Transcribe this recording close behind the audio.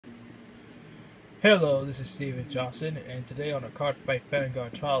Hello, this is Steven Johnson, and today on the Cardfight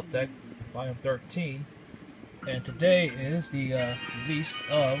Vanguard trial deck, Volume 13, and today is the release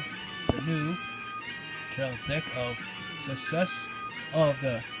of the new trial deck of Success of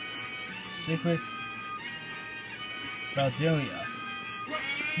the Sacred Valdelia.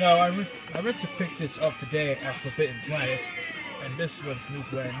 Now, I went to pick this up today at Forbidden Planet, and this was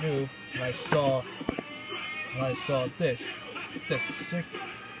brand new, and I saw this, the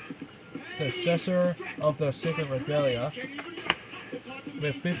Successor of the Sacred Valdelia,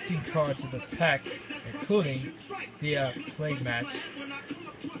 with 15 cards in the pack, including the playmat,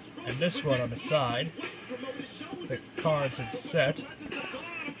 and this one on the side, the cards in set.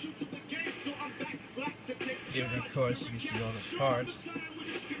 Even of course you see all the cards.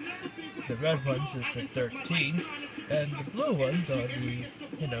 The red ones is the 13, and the blue ones are the,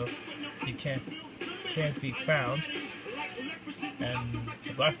 you can't be found, and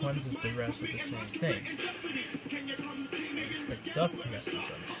the black ones is the rest of the same thing. Pick this up, we got this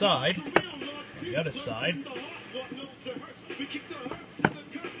on the side, and the other side.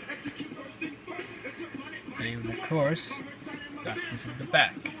 And even of course, got this in the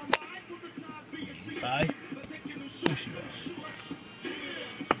back. Made by Ushiwa.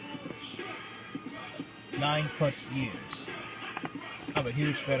 9+ years. I'm a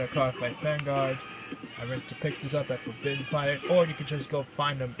huge fan of Cardfight Vanguard. I went to pick this up at Forbidden Planet, or you can just go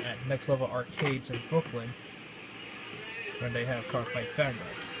find them at Next Level Arcades in Brooklyn when they have Cardfight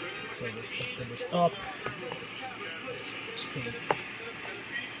Vanguards. So let's open this up. Let's tape.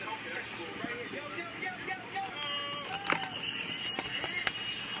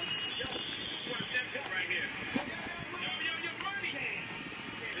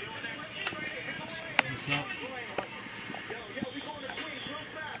 Just open this up.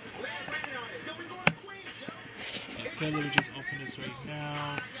 Okay, let me just open this right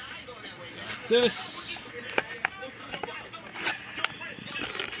now. Got this.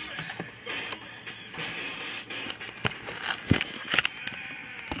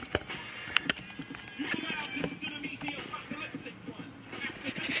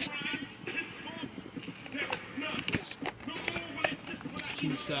 There's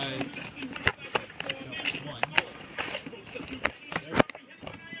two sides. Take out one.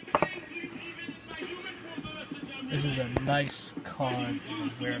 This is a nice card,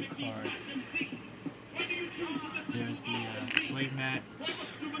 a rare card. There's the playmat,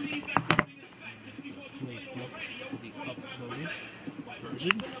 and there's the playbook for the uploaded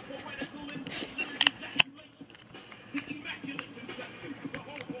version.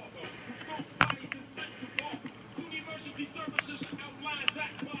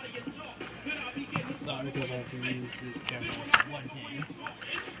 Sorry, because I have to use this camera with one hand.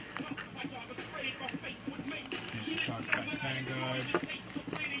 There's the Cardfight Vanguard.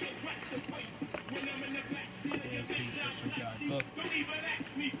 There's the special guidebook.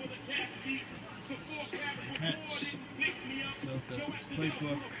 So this playmat. So does this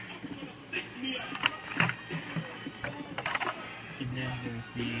playbook. And then there's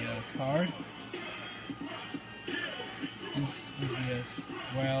the card. This is the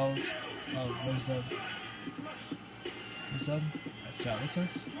Wells of Wisdom.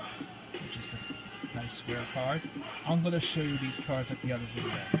 Chalices, which is a nice rare card. I'm going to show you these cards at the other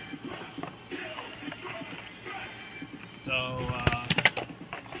video. So,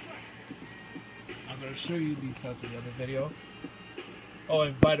 I'm going to show you these cards at the other video. Oh,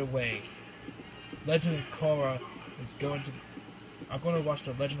 and by the way, Legend of Korra is going to... I'm going to watch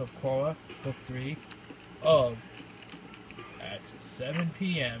the Legend of Korra, Book 3, at 7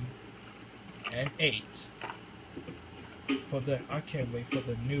 p.m. and 8. I can't wait for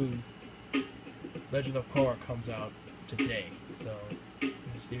the new Legend of Korra comes out today. So,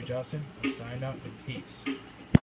 this is Steve Johnson. I'm signing out in peace.